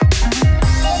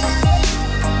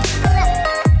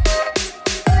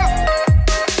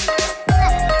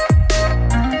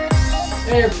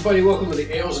everybody. Welcome to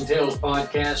the Ales and Tales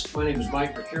podcast. My name is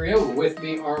Mike Mercurio. With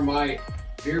me are my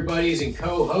beer buddies and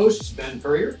co-hosts, Ben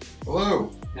Purrier.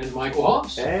 Hello. And Michael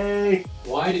Hobbs. Hey.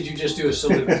 Why did you just do a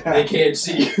salute? They can't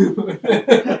see you.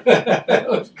 That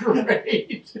was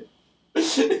great.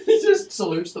 He just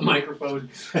salutes the microphone.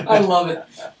 I love it.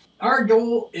 Our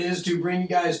goal is to bring you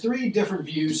guys 3 different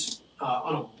views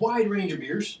on a wide range of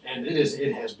beers, and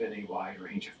it has been a wide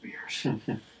range of beers.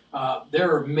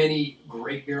 There are many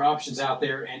great beer options out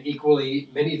there, and equally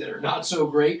many that are not so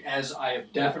great, as I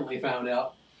have definitely found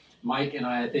out. Mike and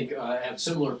I think, have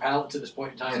similar palates at this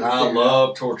point in time. And I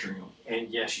love torturing them. And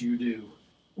yes, you do.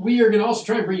 We are going to also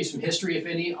try and bring you some history, if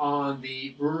any, on the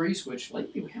breweries, which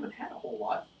lately we haven't had a whole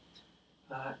lot.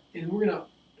 And we're going to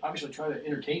obviously try to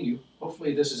entertain you.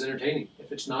 Hopefully this is entertaining.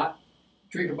 If it's not,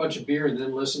 drink a bunch of beer and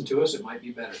then listen to us. It might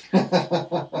be better.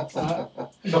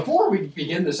 Before we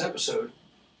begin this episode,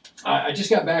 I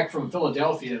just got back from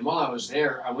Philadelphia, and while I was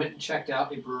there, I went and checked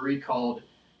out a brewery called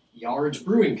Yards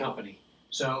Brewing Company.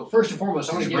 So first and foremost,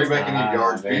 I want to bring back any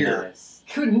Yards beer. Nice.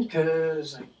 Couldn't,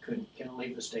 because I couldn't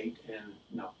leave the state, and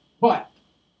no. But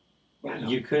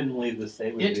You couldn't leave the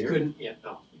state with it beer? couldn't. Yeah,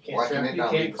 no. Why can it You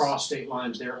not can't leave cross state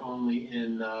lines. They're only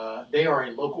in. They are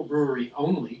a local brewery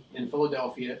only in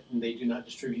Philadelphia, and they do not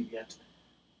distribute yet.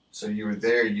 So you were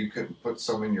there, you couldn't put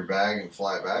some in your bag and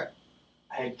fly it back?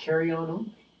 I had carry-on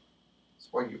only.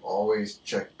 That's why you always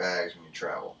check bags when you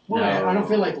travel. Well, No. I don't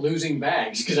feel like losing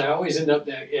bags because I always end up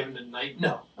there having a night.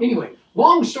 No. Anyway,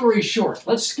 long story short,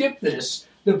 let's skip this.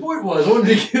 The point was, I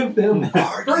wanted to give them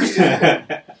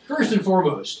first and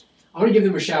foremost. I want to give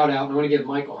them a shout out, and I want to give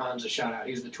Michael Hans a shout out.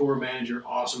 He's the tour manager,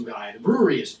 awesome guy. The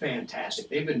brewery is fantastic.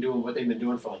 They've been doing what they've been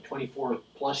doing for like 24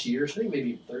 plus years. I think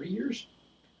maybe 30 years.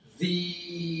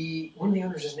 One of the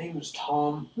owners, his name is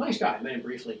Tom. Nice guy. I met him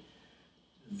briefly.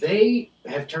 They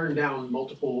have turned down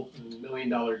multiple $1 million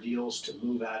deals to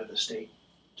move out of the state,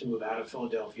 to move out of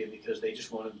Philadelphia, because they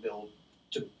just want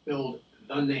to build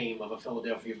the name of a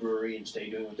Philadelphia brewery and stay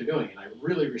doing what they're doing. And I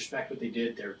really respect what they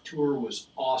did. Their tour was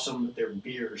awesome. Their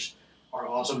beers are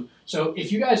awesome. So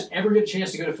if you guys ever get a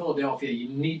chance to go to Philadelphia, you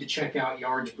need to check out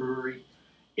Yards Brewery.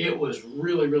 It was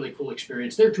really, really cool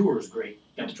experience. Their tour was great.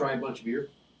 Got to try a bunch of beer,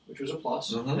 which was a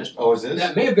plus. Mm-hmm. Oh, is this?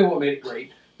 That may have been what made it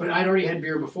great, but I'd already had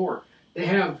beer before. They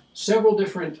have several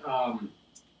different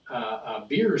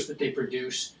beers that they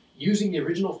produce using the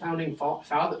original founding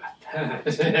father.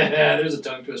 There's a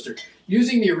tongue twister.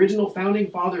 Using the original founding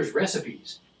fathers'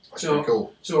 recipes. That's pretty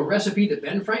cool. So a recipe that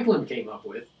Ben Franklin came up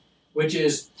with, which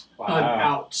is an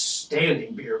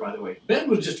outstanding beer, by the way. Ben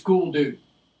was just a cool dude.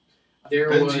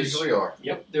 Ben's usually are.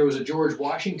 Yep. There was a George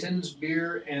Washington's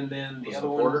beer, and then the other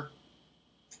one. Porter?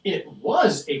 It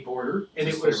was a porter, and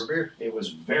His favorite beer? It was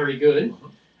very good. Mm-hmm.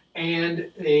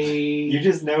 And You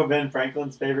just know Ben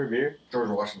Franklin's favorite beer? George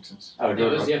Washington's. Oh,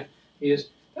 George Washington. Yeah, he is.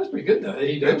 That's pretty good, though, that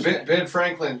he does that. Ben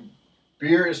Franklin,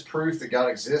 beer is proof that God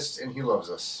exists and he loves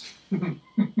us.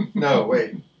 No,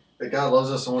 wait. That God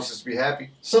loves us and wants us to be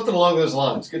happy. Something along those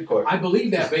lines. Good quote. I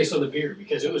believe that based on the beer,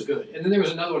 because it was good. And then there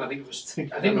was another one, I think it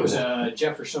was a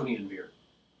Jeffersonian beer.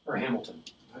 Or Hamilton.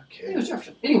 I think Okay. it was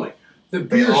Jefferson. Anyway, the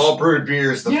They beers... all brewed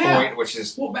beers, the Yeah. point, which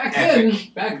is Well, back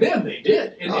epic. then they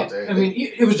did. And Oh,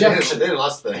 it was Jefferson. They did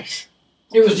lots of things.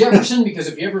 It was Jefferson because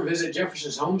if you ever visit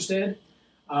Jefferson's homestead,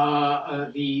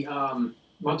 the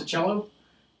Monticello,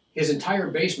 his entire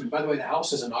basement, by the way, the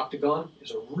house is an octagon,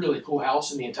 is a really cool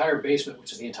house, and the entire basement,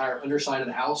 which is the entire underside of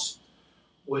the house,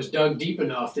 was dug deep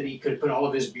enough that he could put all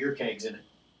of his beer kegs in it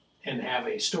and have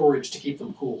a storage to keep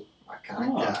them cool. My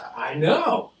kind of guy. I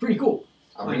know. Pretty cool.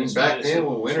 I mean, back then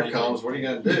when winter comes, what are you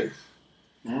going to do?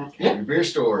 Yeah. Your beer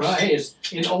stores. Well, hey, it's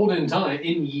in ye olden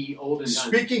time.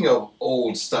 Speaking of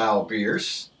old style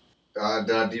beers, did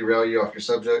I derail you off your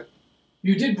subject?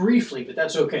 You did briefly, but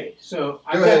that's okay. So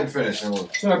Go ahead and finish. And we'll...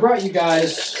 So I brought you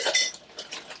guys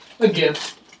a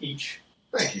gift each.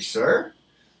 Thank you, sir.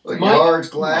 The Mike? Yards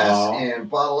glass Aw. and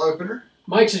bottle opener.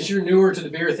 Mike, since you're newer to the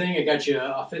beer thing, I got you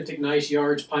an authentic, nice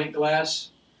Yards pint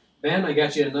glass. Ben, I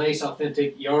got you a nice,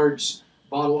 authentic Yards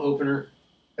bottle opener.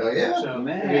 Hell yeah. So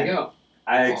Man. there you go.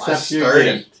 I that's accept your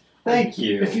sturdy. gift. Thank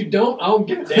you. If you don't, I'll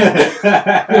give it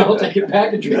down. I'll take it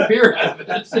back and drink beer out of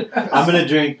it. I'm going to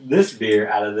drink this beer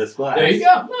out of this glass. There you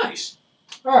go. Nice.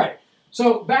 All right.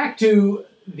 So back to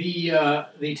the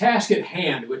task at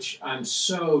hand, which I'm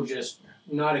so just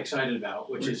not excited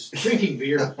about, which is drinking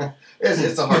beer.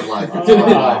 It's a hard life.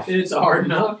 Oh. It's a hard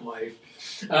knock life.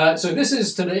 So this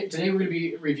is today. Today we're going to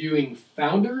be reviewing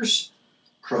Founders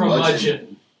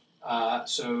Curmudgeon.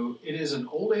 So it is an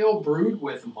old ale brewed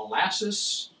with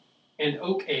molasses and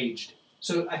oak aged.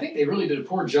 So I think they really did a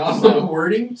poor job on the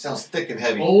wording. Sounds thick and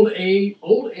heavy. Old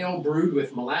ale brewed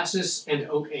with molasses and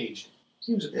oak aged.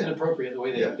 Seems inappropriate the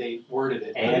way they worded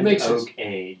it. And it makes oak sense.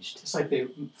 aged. It's like they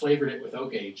flavored it with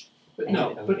oak aged. But And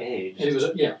no, oak but aged. and it was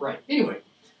right. Anyway,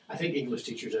 I think English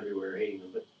teachers everywhere are hating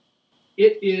them, but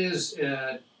it is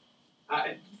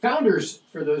Founders.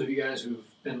 For those of you guys who've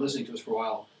been listening to us for a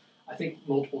while, I think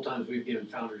multiple times we've given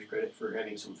Founders credit for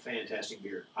having some fantastic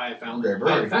beer. I have found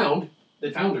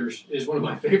that Founders is one of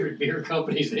my favorite beer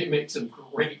companies. They make some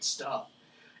great stuff,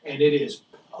 and it is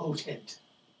potent.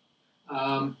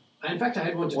 In fact, I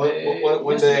had one today.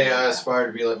 One day I aspire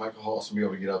to be like Michael Halls and be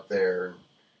able to get up there and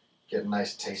get a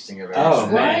nice tasting of everything. Oh,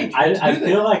 right. man. I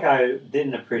feel like I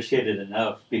didn't appreciate it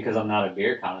enough because I'm not a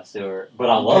beer connoisseur,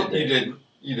 but I loved it.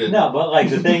 You didn't. No, but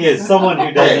like the thing is, someone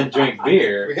who doesn't drink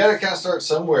beer. We got to kind of start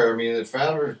somewhere. I mean, the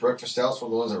Founders Breakfast Stouts were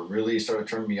the ones that really started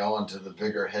turning me on to the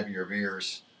bigger, heavier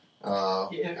beers. I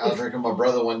was drinking with my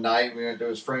brother one night. We went to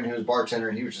his friend who was a bartender,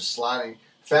 and he was just sliding.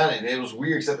 Found it, and it was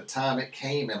weird because at the time it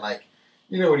came in like,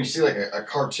 when you see like a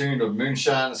cartoon of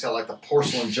moonshine, it's got like the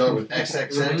porcelain jug with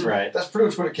XXX. Right. That's pretty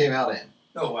much what it came out in.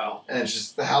 Oh, wow. And it's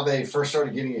just how they first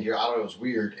started getting it here. I don't know, it was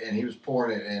weird. And he was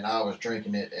pouring it, and I was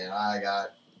drinking it, and I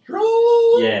got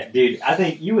drunk. Yeah, dude, I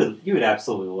think you would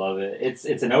absolutely love it.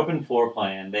 It's an open floor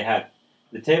plan.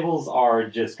 The tables are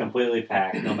just completely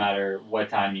packed no matter what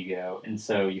time you go. And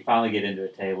so you finally get into a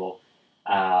table.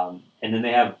 And then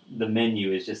they have the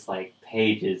menu is just like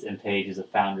pages and pages of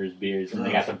Founders beers. And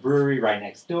they got the brewery right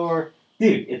next door.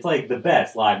 Dude, it's like the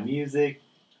best. Live music.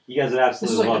 You guys would absolutely love it.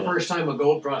 This is like love the first time a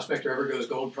gold prospector ever goes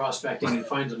gold prospecting and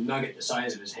finds a nugget the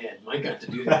size of his head. Mike got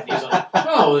to do that. And he's like,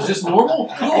 oh, is this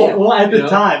normal? Cool. Well, at the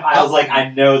time, I was like, I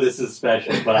know this is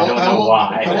special, but I don't know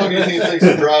why. How long do you think it takes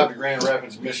to drive to Grand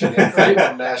Rapids, Michigan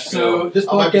from Nashville? So this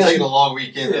I might be podcast, taking a long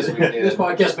weekend this weekend. This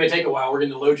podcast may take a while. We're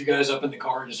going to load you guys up in the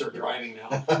car and just start driving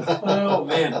now. Oh,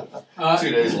 man. 2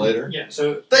 days later. Yeah,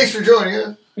 so... Thanks for joining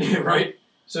us. Right.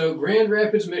 So, Grand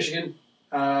Rapids, Michigan.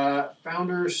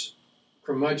 Founders...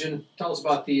 Curmudgeon. Tell us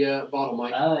about the bottle,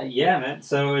 Mike. Yeah, man.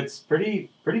 So it's pretty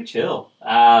chill.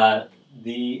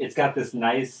 It's got this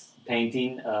nice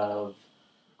painting of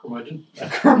Curmudgeon. A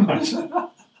curmudgeon.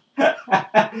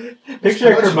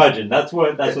 Picture a curmudgeon. That's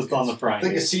what's on the front. I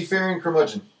think a seafaring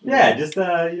curmudgeon. Yeah, just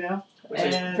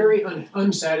It's a very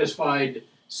unsatisfied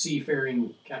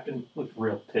seafaring captain. Looks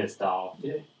real pissed off.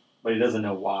 Yeah. But he doesn't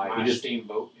know why. My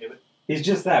steamboat, damn it. He's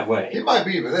just that way. He might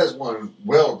be, but that's one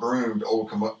well-groomed old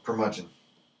curmudgeon.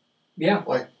 Yeah.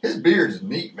 Like, his beard is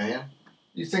neat, man.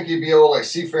 You think he'd be old like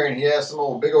seafaring, he has some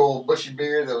old big old bushy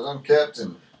beard that was unkept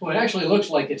and... Well, it actually looks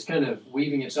like it's kind of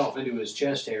weaving itself into his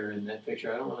chest hair in that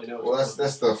picture. I don't really know. Well,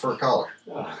 that's the fur collar.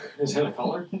 Is that a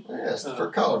collar? Yeah, it's the fur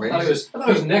collar, man. I thought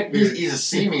it was neck beard. He's a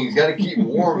seaman. He's got to keep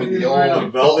warm in the wearing old a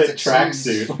velvet Baltic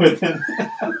tracksuit seas. with him.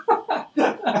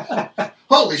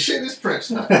 Holy shit, it's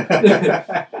Prince now.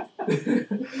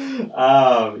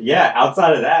 Yeah,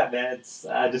 outside of that, man, it's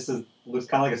looks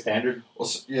kind of like a standard. Well,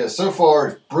 yeah, so far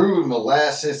it's brewed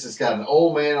molasses. It's got an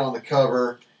old man on the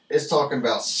cover. It's talking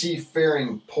about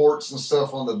seafaring ports and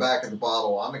stuff on the back of the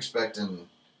bottle. I'm expecting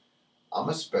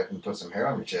to put some hair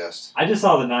on your chest. I just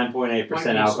saw the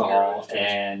 9.8% alcohol,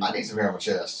 and I need some hair on my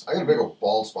chest. I got a big old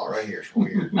bald spot right here. It's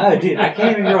weird. oh, dude, I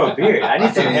can't even grow a beard. I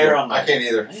need some hair on my. I can't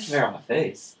either. I need some hair on my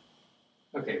face.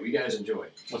 Okay, we guys enjoy.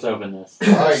 Let's open this.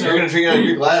 All right, you're going to drink out of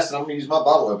your glass, and I'm going to use my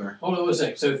bottle opener. Hold on one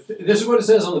second. So this is what it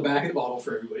says on the back of the bottle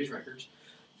for everybody's records.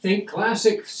 Think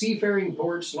classic seafaring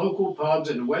ports, local pubs,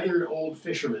 and weathered old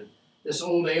fishermen. This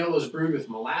old ale is brewed with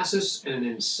molasses and an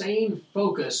insane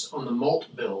focus on the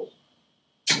malt bill.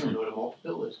 I don't know what a malt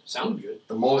bill is. Sounded good.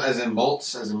 The malt, as in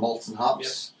malts and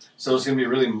hops. Yep. So it's going to be a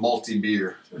really malty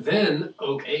beer. Then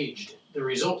oak aged. The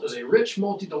result is a rich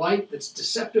malty delight that's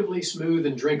deceptively smooth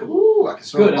and drinkable. Ooh, I can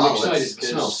smell good. the bottle. I'm excited. It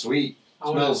smells sweet. It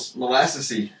smells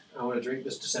molassesy. I want to drink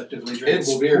this deceptively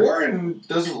drinkable beer. It's pouring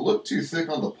doesn't look too thick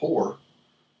on the pour.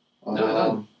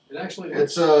 No, it actually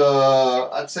looks. It's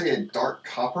I'd say a dark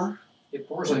copper. It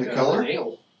pours in like the color. An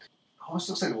ale. Almost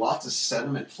looks like lots of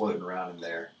sediment floating around in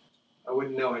there. I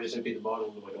wouldn't know. I just emptied the bottle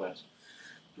into my glass.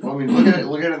 Well, I mean, look at it.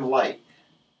 Look at it in the light.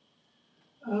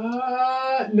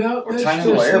 No. Or tiny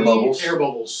little air bubbles. Air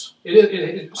bubbles. So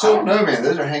I don't know, man.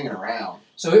 Those are hanging around.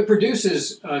 So it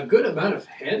produces a good amount of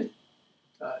head.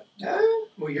 Yeah.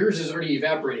 Well, yours is already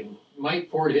evaporating. Mike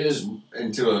poured his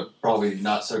into a probably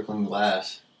not so clean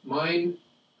glass. Mine.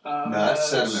 No, that's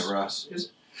sediment, Russ.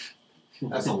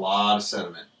 That's a lot of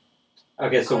sediment.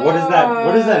 Okay, so what does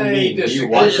that mean? Do you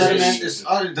want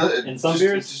sediment in some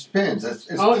beers? It just depends. It's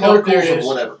particles of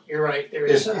whatever. You're right. There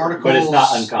is particles, but it's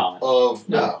not uncommon.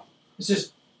 No. It's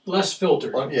just less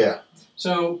filtered. Yeah.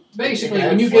 So It basically, can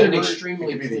when add you get an flavor. extremely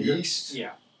It could be the clear, yeast.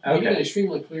 yeah, when you get an Okay.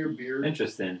 extremely clear beer,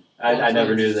 Interesting. a lot of I never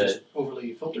times knew it's that just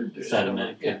overly filtered. There's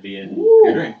sediment yeah. could be in Ooh.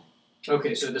 your drink.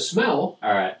 Okay, so the smell.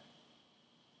 All right.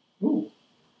 Ooh,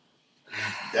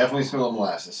 Definitely smell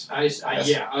molasses. I was On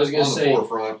gonna the say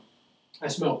forefront, I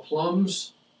smell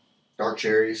plums, dark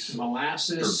cherries,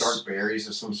 molasses, or dark berries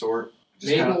of some sort.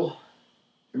 Just kinda- maple.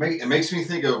 it makes me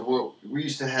think of what we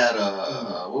used to had.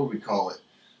 What would we call it?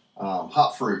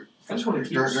 Hot fruit. I just want to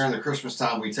keep. During the Christmas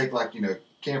time, we take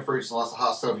canned fruits and lots of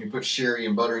hot stuff. You put sherry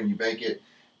and butter and you bake it,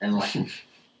 and like.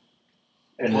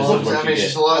 And Plums, this is what I mean, you it's get.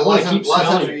 just a lot I of wanna times, keep a lot of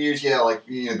times smelling we use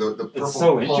the purple so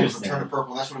plums will interesting. turn to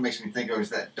purple. And that's what it makes me think of is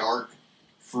that dark,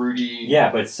 fruity,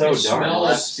 Yeah, but so It dark. smells-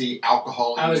 molasses,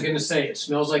 alcohol. I was gonna say it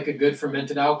smells like a good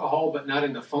fermented alcohol, but not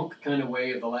in the funk kind of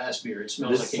way of the last beer. It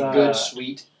smells This, like a good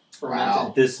sweet fermented.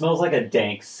 Wow. This smells like a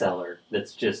dank cellar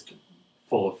that's just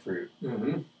full of fruit.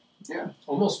 Mm-hmm. Yeah.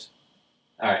 Almost.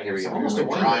 All right, here we It's go. almost a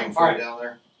wine drying barrel. fruit Alright. down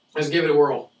there. Let's give it a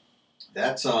whirl.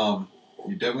 That's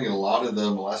you definitely get a lot of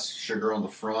the molasses sugar on the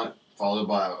front, followed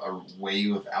by a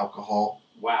wave of alcohol.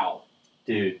 Wow.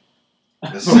 Dude.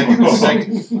 The second,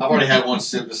 I've already had one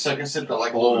sip. The second sip I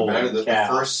like a little bit Holy better. The cow.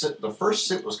 first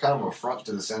sip was kind of an affront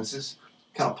to the senses.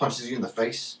 Kind of punches you in the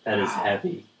face. That is Wow.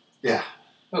 heavy. Yeah,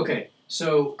 Okay,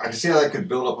 so I can see how that could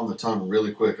build up on the tongue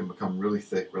really quick and become really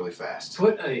thick really fast.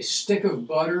 put a stick of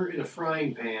butter in a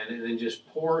frying pan and then just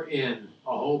pour in a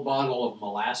whole bottle of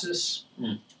molasses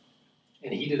Mm.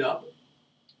 and heat it up.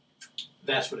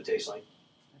 That's what it tastes like.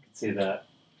 I can see that.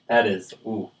 That is,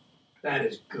 ooh. That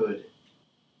is good.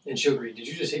 And sugary. Did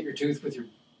you just hit your tooth with your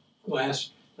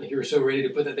glass? Like you were so ready to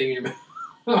put that thing in your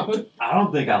mouth? I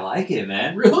don't think I like it,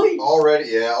 man. Really?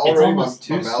 Already almost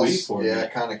my too mouth's, sweet for me.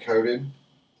 kind of coated.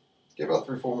 Give about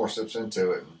 3-4 more sips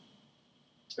into it.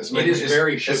 It's It is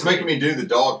very It's sugary. making me do the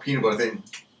dog peanut butter thing.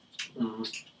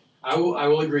 Mhm. I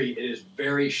will agree. It is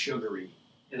very sugary.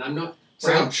 And I'm not... It's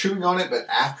like I'm chewing on it, but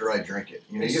after I drink it.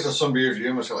 You get those some beers you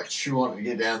almost like chew on it to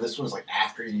get down. This one's like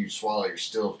after you swallow, you're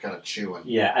still kind of chewing.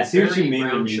 Yeah, I see what very you mean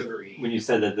brown when sugary. you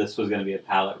said that this was going to be a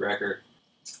palate wrecker.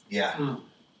 Yeah.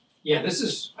 Yeah, this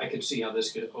is... I could see how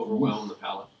this could overwhelm the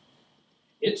palate.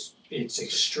 It's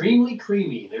extremely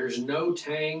creamy. There's no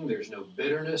tang. There's no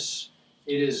bitterness.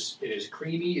 It is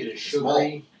creamy. It is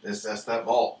sugary. That's that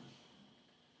malt.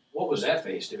 What was that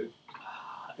face, dude?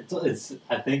 It's.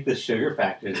 I think the sugar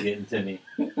factor is getting to me.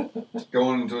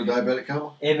 Going into a diabetic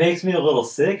coma? It makes me a little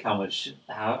sick how much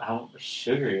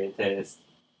sugary it tastes.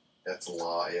 That's a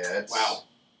lot, yeah. It's, Wow.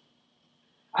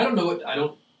 I don't know what... I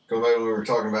don't... Going back when we were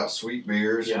talking about sweet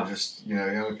beers Yeah. and just,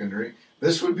 young can drink.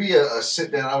 This would be a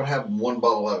sit down. I would have one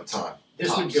bottle at a time. This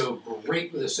Tops. would go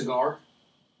great with a cigar.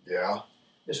 Yeah.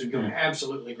 This would go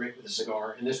absolutely great with a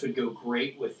cigar, and this would go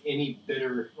great with any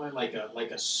bitter, like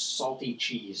a salty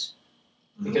cheese,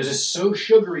 because it's so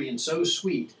sugary and so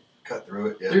sweet. Cut through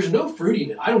it, yeah. There's no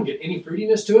fruitiness. I don't get any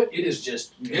fruitiness to it. It is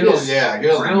just Get on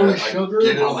the brown nose, sugar,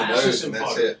 get it on the molasses, nose, and and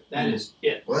that's butter. it. That is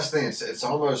it. Well, that's the thing. It's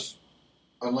almost,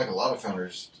 unlike a lot of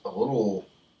founders, a little,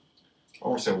 I don't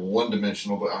want to say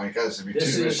one-dimensional, but I mean, guys, it'd be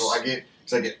This two-dimensional. I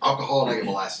get alcohol and I get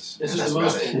molasses. This and is that's the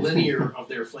about most it. linear of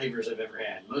their flavors I've ever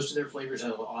had. Most of their flavors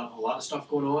have a lot of stuff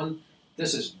going on.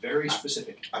 This is very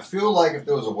specific. I feel like if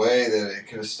there was a way that it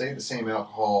could have stayed the same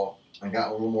alcohol and gotten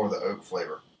a little more of the oak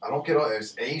flavor. I don't get all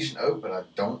it's Asian oak, but I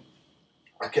don't.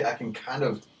 I can kind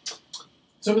of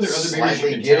Some of their other beers you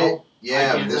slightly can get tell. it. Yeah,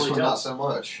 I but can't this really one tell. not so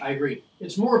much. I agree.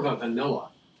 It's more of a vanilla.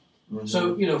 Mhm.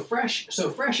 So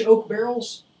fresh oak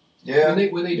barrels. yeah,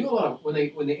 When they do a lot of when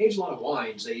they age a lot of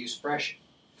wines, they use fresh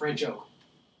French oak.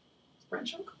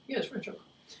 French oak? Yeah, it's French oak.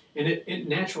 And it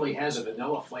naturally has a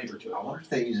vanilla flavor to it. I wonder if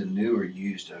they use a new or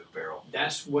used oak barrel.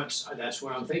 That's what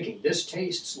I'm thinking. This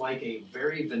tastes like a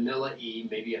very vanilla-y,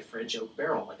 maybe a French oak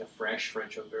barrel, like a fresh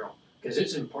French oak barrel, because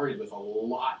it's imparted with a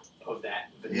lot of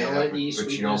that vanilla-y but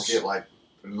you don't sweetness. get like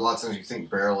a lot of times you think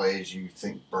barrel aged, you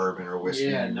think bourbon or whiskey.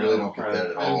 Yeah, you no, really don't get right. that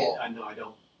at I don't all. I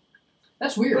don't.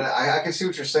 That's weird. But I can see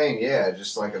what you're saying. Yeah,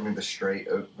 just like the straight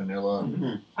oak vanilla.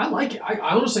 Mhm. I like it. I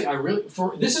honestly,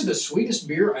 this is the sweetest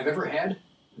beer I've ever had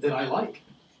that I like.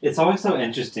 It's always so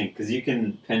interesting because you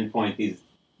can pinpoint these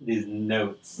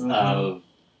notes of.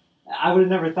 I would have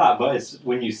never thought, but it's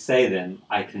when you say them,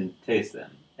 I can taste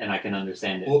them and I can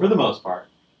understand it for the most part.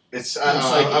 It's I'm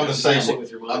the same. with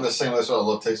your mind. I'm the same. That's why I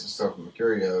love tasting stuff from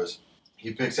Mercurio's.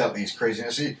 He picks out these crazy.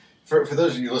 See, for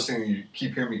those of you listening, you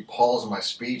keep hearing me pause in my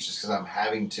speech just because I'm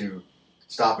having to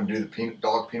stop and do the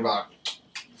dog peanut butter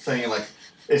thing. Like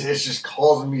it's just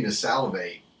causing me to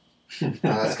salivate.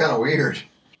 It's kind of weird.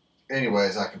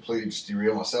 Anyways, I completely just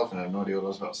derailed myself and I have no idea what I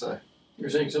was about to say. You're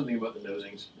saying something about the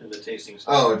nosings and the tastings.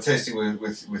 Oh, and tasting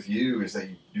with you is that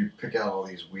you pick out all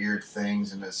these weird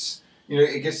things, and it's,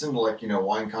 it gets into like,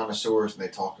 wine connoisseurs, and they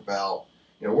talk about,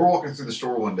 we're walking through the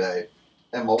store one day,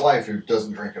 and my wife, who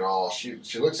doesn't drink at all, she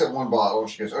looks at one bottle and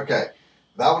she goes, okay,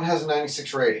 that one has a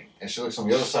 96 rating. And she looks on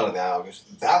the other side of the aisle and goes,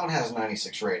 that one has a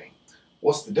 96 rating.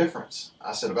 What's the difference?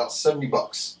 I said, about $70.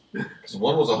 Because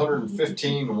one was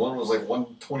 115 and one was like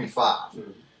 125.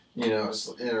 Mm-hmm.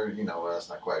 That's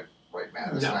not quite right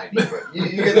math. That's 90, but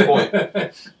you get the point.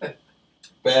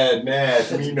 Bad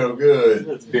math, me no good.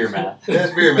 That's beer math.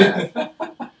 That's beer math.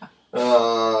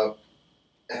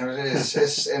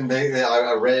 And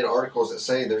I read articles that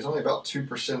say there's only about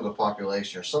 2% of the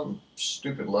population, or something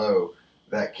stupid low,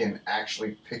 that can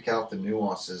actually pick out the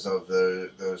nuances of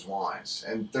those wines.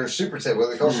 And they're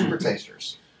what they call super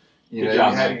tasters. You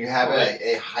have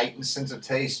a heightened sense of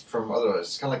taste from others.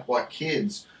 It's kind of like why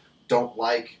kids don't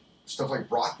like stuff like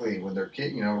broccoli when they're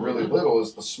really little.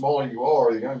 Is the smaller you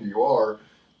are, the younger you are,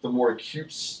 the more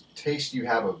acute taste you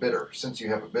have of bitter, since you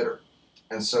have a bitter.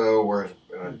 And so, whereas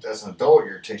as an adult,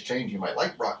 your taste change, you might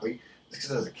like broccoli,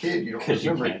 because as a kid, you don't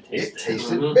remember it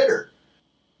tasted bitter.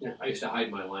 Yeah, I used to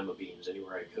hide my lima beans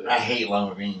anywhere I could. I hate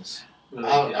lima beans.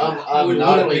 I would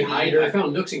literally hide. I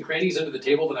found nooks and crannies under the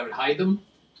table that I would hide them,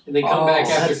 and they come back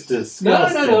after. That's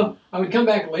disgusting. No. I would come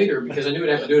back later because I knew I'd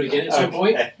have to do it again at some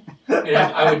point. And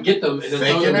I would get them and then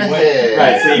throw them away.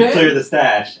 Right, so you clear the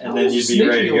stash, and then you'd be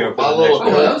ready to go for the next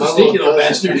one. That was a sneaky little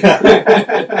bastard.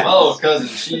 My little cousin,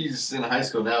 she's in high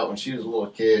school now. When she was a little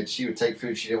kid, she would take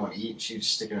food she didn't want to eat, and she'd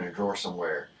just stick it in a drawer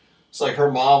somewhere. It's like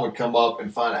her mom would come up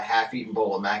and find a half-eaten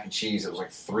bowl of mac and cheese that was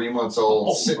like 3 months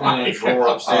old, sitting in a drawer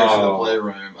upstairs in the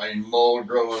playroom. I mean, mold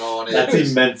growing on it. That's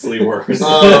immensely worse.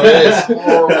 Oh, it is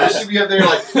horrible. She'd be up there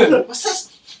like, what's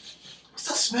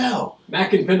that smell?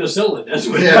 Mac and penicillin. That's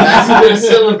what. Yeah, mac and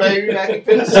penicillin, baby. Mac and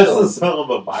penicillin. That's the smell of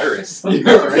a virus.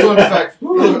 Another fun fact.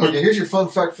 Okay, here's your fun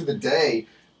fact for the day,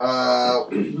 or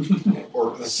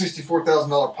the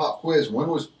 $64,000 pop quiz. When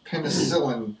was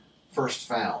penicillin first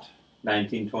found?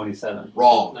 1927.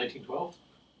 Wrong. 1912.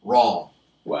 Wrong.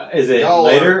 What, is it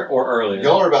later or earlier?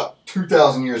 Y'all are about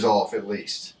 2,000 years off at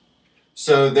least.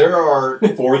 So there are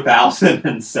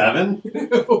 4007.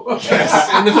 Yes,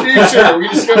 in the future we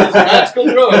discovered a magical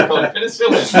drug called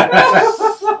penicillin.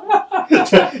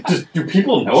 Do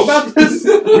people know about this?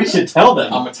 We should tell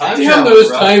them. I'm a time Damn traveler,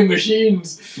 those right? time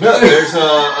machines. No, there's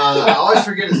I always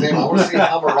forget his name. I want to say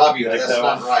Hammurabi, but that's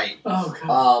not right. Oh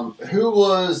god. Who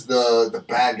was the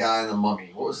bad guy in the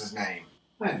Mummy? What was his name?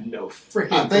 I have no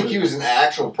freaking. I think he was an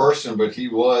actual person, but he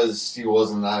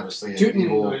wasn't obviously an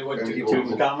evil player.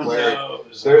 No,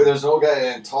 There's an old guy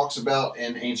that talks about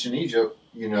in ancient Egypt,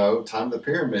 time of the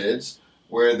pyramids,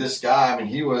 where this guy, I mean,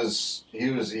 he was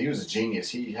a genius.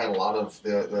 He had a lot of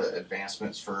the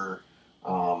advancements for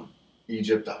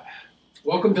Egypt.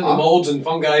 Welcome to the Molds and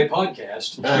Fungi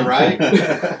podcast. Right?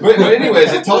 but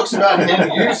anyways, it talks about him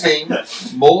using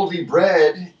moldy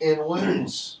bread in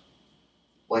wounds.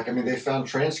 Like, I mean, they found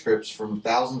transcripts from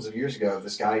thousands of years ago of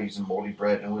this guy using moldy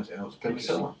bread, and it was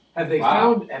penicillin. Have they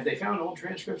found old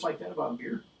transcripts like that about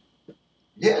beer?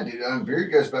 Yeah, dude. Beer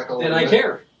goes back all the way. Then I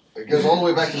care. It goes all the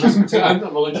way back to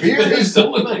Mesopotamia. Beer is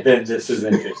then this is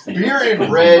interesting. Beer and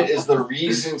bread is the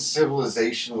reason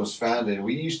civilization was founded.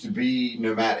 We used to be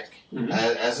nomadic. Mm-hmm.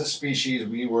 As a species,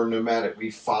 we were nomadic.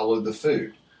 We followed the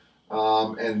food,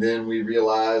 and then we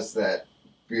realized that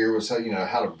beer was how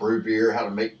to brew beer, how to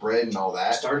make bread, and all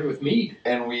that. Started with mead,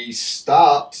 and we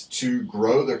stopped to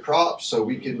grow the crops so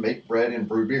we could make bread and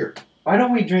brew beer. Why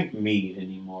don't we drink mead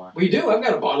anymore? We do. I've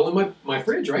got a bottle in my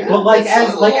fridge right now. Well,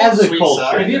 as a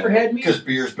culture, have you ever had mead? Because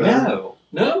beer's better. No.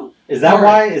 No. Is that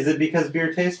why? Is it because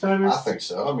beer tastes better? I think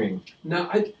so. I mean, no.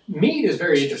 Mead is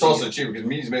very interesting. It's also cheap because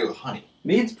mead is made with honey.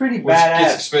 Mead's pretty which badass.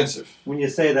 Gets expensive when you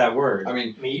say that word. I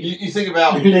mean, mead. You think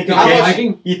about you think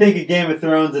of Game of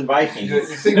Thrones and Vikings. You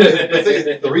think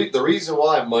the reason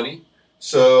why money.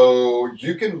 So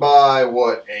you can buy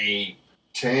a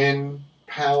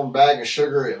 10-pound bag of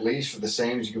sugar at least for the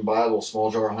same as you can buy a little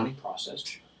small jar of honey.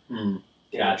 Processed.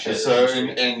 Gotcha. So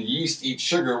and yeast eats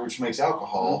sugar, which makes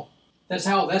alcohol. That's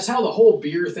how the whole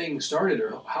beer thing started,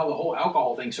 or how the whole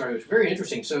alcohol thing started. It was very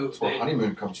interesting. So that's where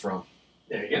honeymoon comes from.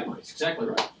 There you go. It's exactly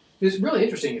right. It's really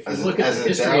interesting if you look at the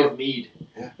history of mead.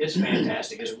 Yeah. It's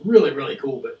fantastic. It's really, really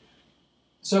cool. But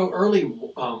so early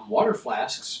water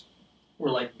flasks were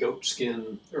like goat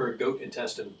skin or goat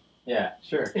intestine. Yeah,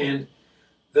 sure. And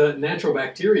the natural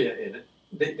bacteria in it,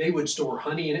 they would store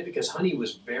honey in it because honey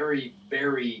was very,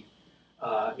 very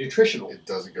nutritional. It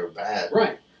doesn't go bad.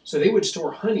 Right. So they would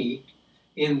store honey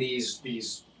in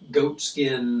these goat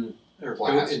skin or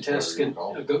goat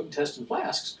intestine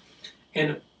flasks.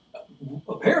 And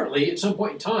apparently, at some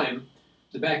point in time,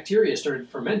 the bacteria started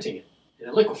fermenting it, and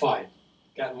it liquefied,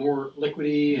 got more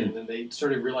liquidy, and then they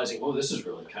started realizing, oh, this is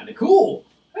really kind of cool.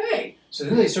 Hey! So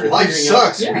then they started Life figuring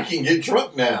sucks. out... We can get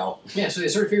drunk now. Yeah, so they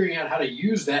started figuring out how to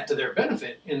use that to their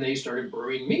benefit, and they started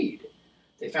brewing mead.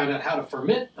 They found out how to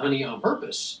ferment honey on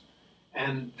purpose,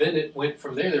 and then it went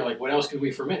from there. They're like, what else could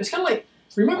we ferment? It's kind of like,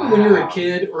 remember when you were a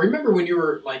kid, or remember when you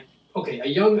were like, okay, a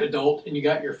young adult, and you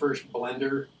got your first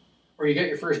blender, or you got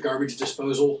your first garbage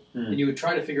disposal, and you would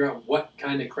try to figure out what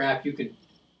kind of crap you could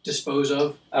dispose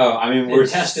of. Oh, I mean, we're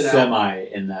test it semi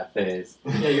in that phase.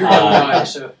 Yeah, you're gonna die.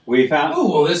 So we found.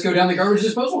 Oh, well, let's go down the garbage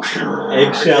disposal.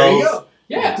 Eggshells. There you go.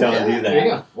 Yeah, Don't do that. There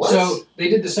you go. What? So they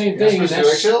did the same thing. You're supposed to do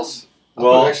eggshells?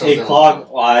 Well, I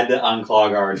had to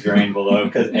unclog our drain below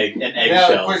because eggshells.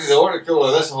 Now, the order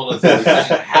cooler, that's a whole other thing.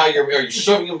 How are you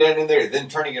shoving them down in there, then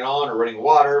turning it on, or running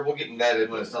water? We'll get into that in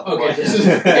when it's not the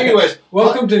Okay. Anyways,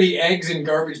 welcome to the eggs and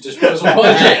garbage disposal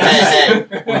hey,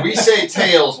 podcast. when we say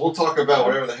tails, we'll talk about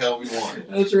whatever the hell we want.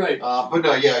 That's right. But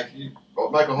no, yeah,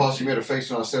 Michael Hoss, you made a face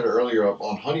when I said it earlier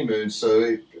on honeymoon.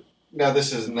 So now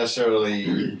this isn't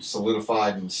necessarily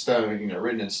solidified in stone,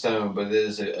 written in stone, but it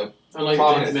is a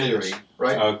prominent theory,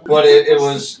 right? But it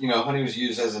was, honey was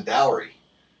used as a dowry,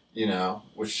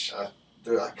 which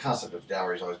the concept of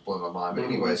dowry has always blown my mind. But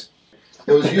anyways,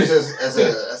 it was used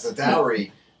as a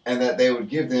dowry, and that they would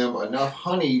give them enough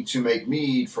honey to make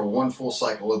mead for one full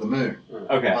cycle of the moon.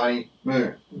 Okay. Honey,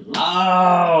 moon.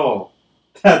 Oh,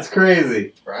 that's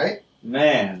crazy, right?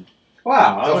 Man,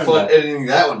 wow! Have fun editing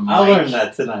that one, Mike. I learned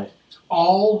that tonight.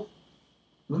 All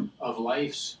of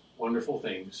life's wonderful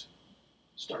things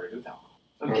started with alcohol.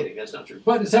 I'm kidding, that's not true.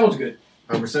 But it sounds good.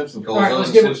 Homer Simpson calls right,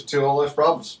 those the solution to all life's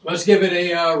problems. Let's give it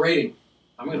a rating.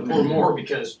 I'm going to pour more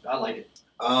because I like it.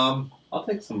 I'll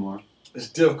take some more. It's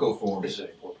difficult for me.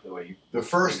 The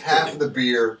first half of the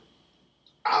beer,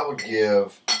 I would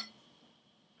give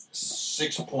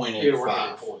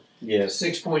 6.85. Yeah.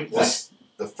 6.5.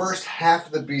 The first half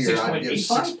of the beer, I'd give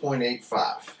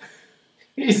 6.85.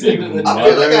 He's into the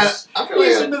tens.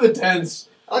 He's into the tens.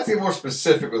 I like to get more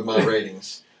specific with my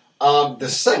ratings. The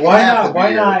second half of the beer...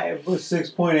 Why not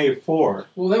 6.84?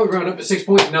 Well, that would round up to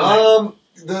 6.9.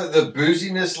 The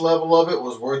booziness level of it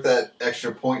was worth that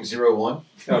extra 0.01.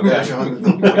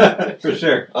 Okay. For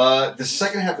sure. The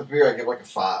second half of the beer, I give like a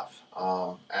 5.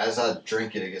 As I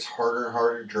drink it, it gets harder and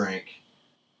harder to drink.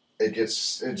 It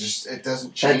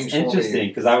doesn't change. That's interesting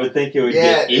because I would think it would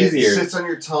get easier. It sits on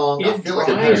your tongue. I feel like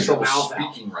I'm having trouble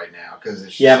speaking right now because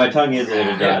it's my tongue is a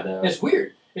little dry though. It's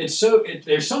weird. It's so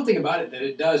there's something about it that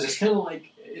it does. It's kind of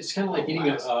like eating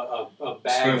a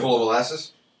bag. Spoonful of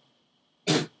molasses.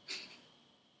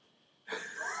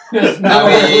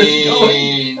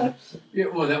 Yeah,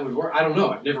 well, that would work. I don't know.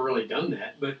 I've never really done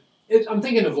that, but I'm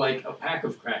thinking of like a pack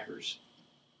of crackers.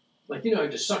 Like,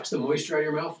 it just sucks the moisture out of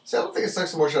your mouth. See, I don't think it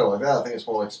sucks the moisture out like that. I think it's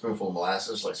more like a spoonful of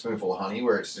molasses, like a spoonful of honey,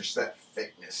 where it's just that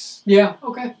thickness. Yeah,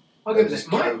 okay. I'll give it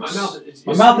that.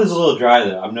 My mouth is a little dry,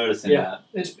 though. I'm noticing that.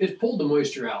 It's pulled the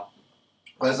moisture out.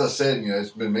 As I said, it's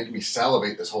been making me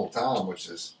salivate this whole time, which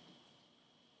is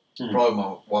probably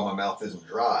why my mouth isn't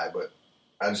dry, but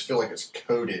I just feel like it's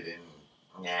coated in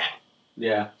nah.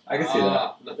 Yeah, I can see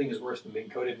that. Nothing is worse than being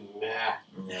coated in nah.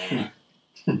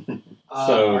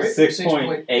 So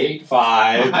 6.85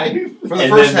 for the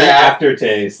first half, the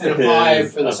aftertaste, and a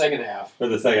 5 for the second half. For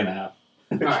the second half.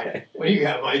 Okay. All right, what do you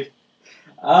got, Mike?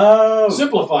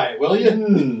 Simplify it, will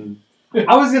you?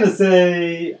 I was gonna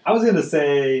say. What was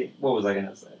I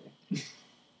gonna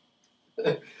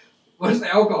say? What is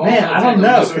the alcohol? Man, I don't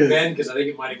know because I think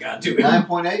it might have got to it.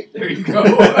 9.8. There you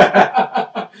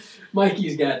go.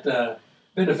 Mikey's got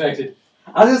been affected.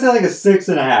 I was gonna say like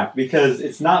a 6.5 because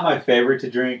it's not my favorite to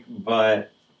drink,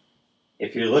 but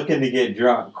if you're looking to get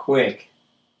drunk quick,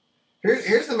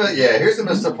 here's the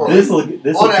messed up part. This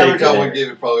on average, I would give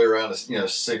it probably around a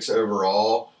 6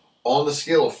 overall. On the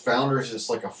scale of Founders, it's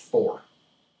like a 4.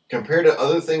 Compared to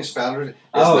other things, Founders.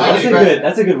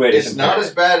 That's a good way to. It's not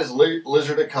as bad as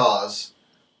Lizard of Cause.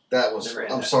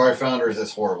 I'm sorry, Founders.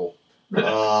 That's horrible.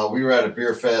 We were at a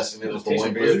beer fest, and it was the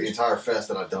one beer the entire fest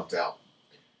that I dumped out.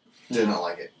 Did not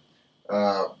like it.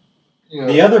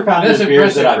 The other Founders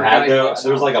beers that I've had, though,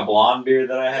 there was like a blonde beer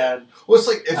that I had. Well, it's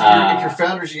like if you're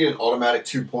Founders, you get an automatic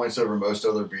 2 points over most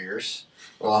other beers.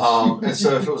 And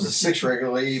so if it was a 6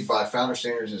 regularly, by Founder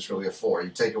standards, it's really a 4. You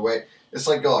take away, it's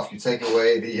like golf. You take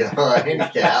away the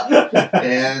handicap,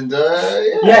 and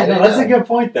that's a good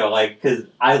point though. Like, because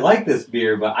I like this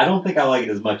beer, but I don't think I like it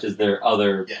as much as their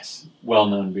other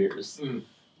well-known beers.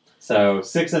 So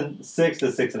 6 to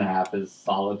 6.5 is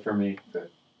solid for me. Okay.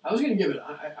 I was going to give it.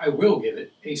 I will give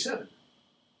it a 7.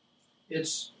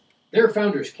 It's Their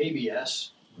Founders KBS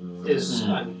is a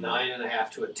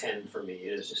 9.5 to a 10 for me.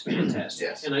 It is just fantastic.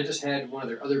 Yes. And I just had one of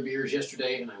their other beers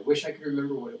yesterday, and I wish I could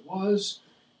remember what it was.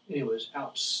 And it was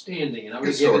outstanding. And I would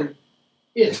have given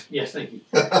it. Yes, thank you.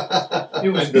 It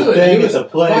was The good. thing It was, is a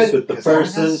place with the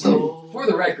person. for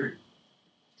the record,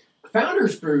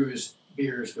 Founders brews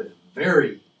beers with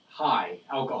very high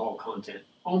alcohol content,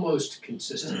 almost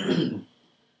consistently.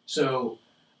 So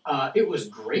it was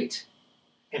great,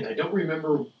 and I don't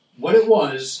remember what it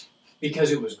was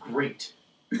because it was great.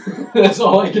 That's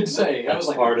all I can say. I was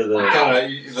like, part of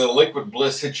the the liquid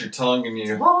bliss hit your tongue and you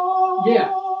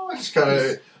just kind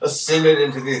of ascended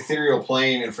into the ethereal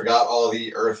plane and forgot all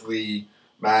the earthly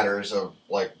matters of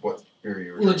like what beer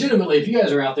you were drinking. Legitimately, if you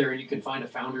guys are out there and you can find a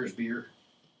Founders beer,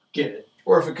 get it.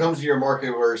 Or if it comes to your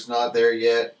market where it's not there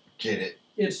yet, get it.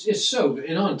 It's so good.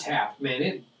 And on tap, man,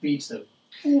 it beats the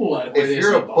fool out of it. If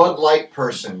you're a Bud Light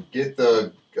person, get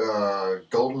the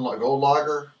gold medal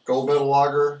lager.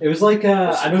 It was like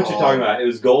I know what you're talking about. It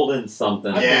was golden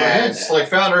something. Yeah, it's like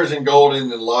Founders and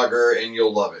golden and lager, and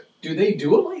you'll love it. Do they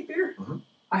do a light beer? Mm-hmm.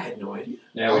 I had no idea.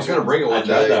 Yeah, I was going to bring it one I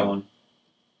tried day. that one.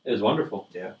 It was wonderful.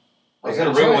 Yeah, I was going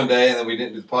to bring it one day, and then we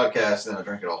didn't do the podcast, and then I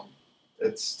drank it all.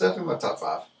 It's definitely my top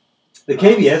 5. The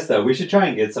KBS though, we should try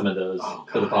and get some of those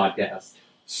for the podcast. You have to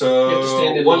So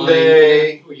stand in one line.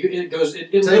 day, It Tell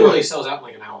you literally what. sells out in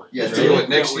like an hour. yeah, Really? tell you what,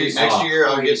 next Yeah, year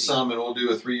I'll get crazy. some, and we'll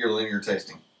do a 3-year linear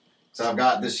tasting. So I've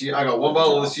got this year. I got 1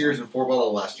 bottle of this year's and 4 bottles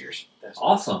of last year's. That's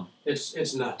Awesome.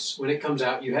 It's nuts. When it comes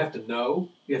out, you have to know,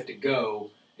 you have to go,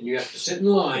 and you have to sit in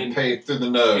line And pay through the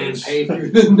and nose. pay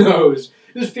through the nose.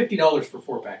 It was $50 for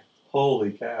 4-pack,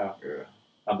 Holy cow. Yeah.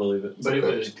 I believe it. but it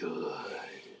was good.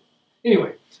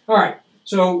 Anyway, all right.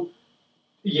 So,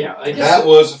 yeah, I guess That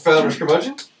was Founders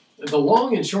Curmudgeon. the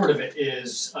long and short of it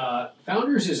is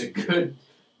Founders is a good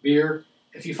beer.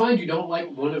 If you find you don't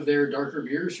like one of their darker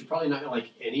beers, you're probably not going to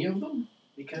like any of them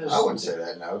because I wouldn't say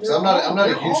that now because they're I'm not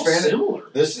a they're huge all fan of it. similar.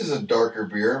 This is a darker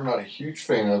beer. I'm not a huge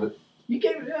fan of it. You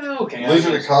gave it okay.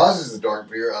 Blizzard of Cause is the dark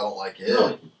beer. I don't like it.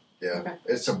 Really? Yeah, Okay.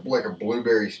 it's like a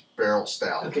blueberry barrel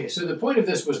stout. Okay, so the point of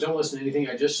this was don't listen to anything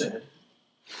I just said.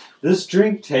 This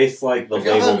drink tastes like the If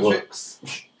y'all label haven't looks.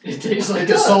 It tastes like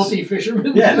It a does. salty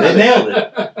fisherman. Yeah, they nailed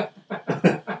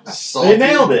it. Salty,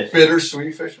 nailed it.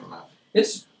 Bittersweet fisherman.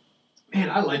 It's, man,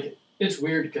 I like it. It's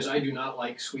weird because I do not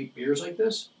like sweet beers like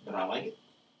this, but I like it.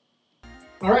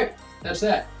 All right, that's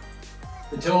that.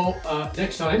 Until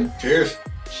next time, Cheers.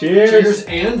 Cheers. cheers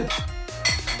and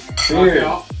Cheers.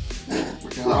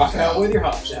 rock out with your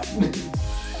hops out.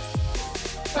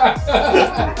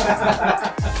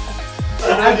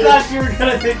 I thought you were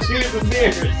going to say cheers with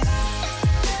beers.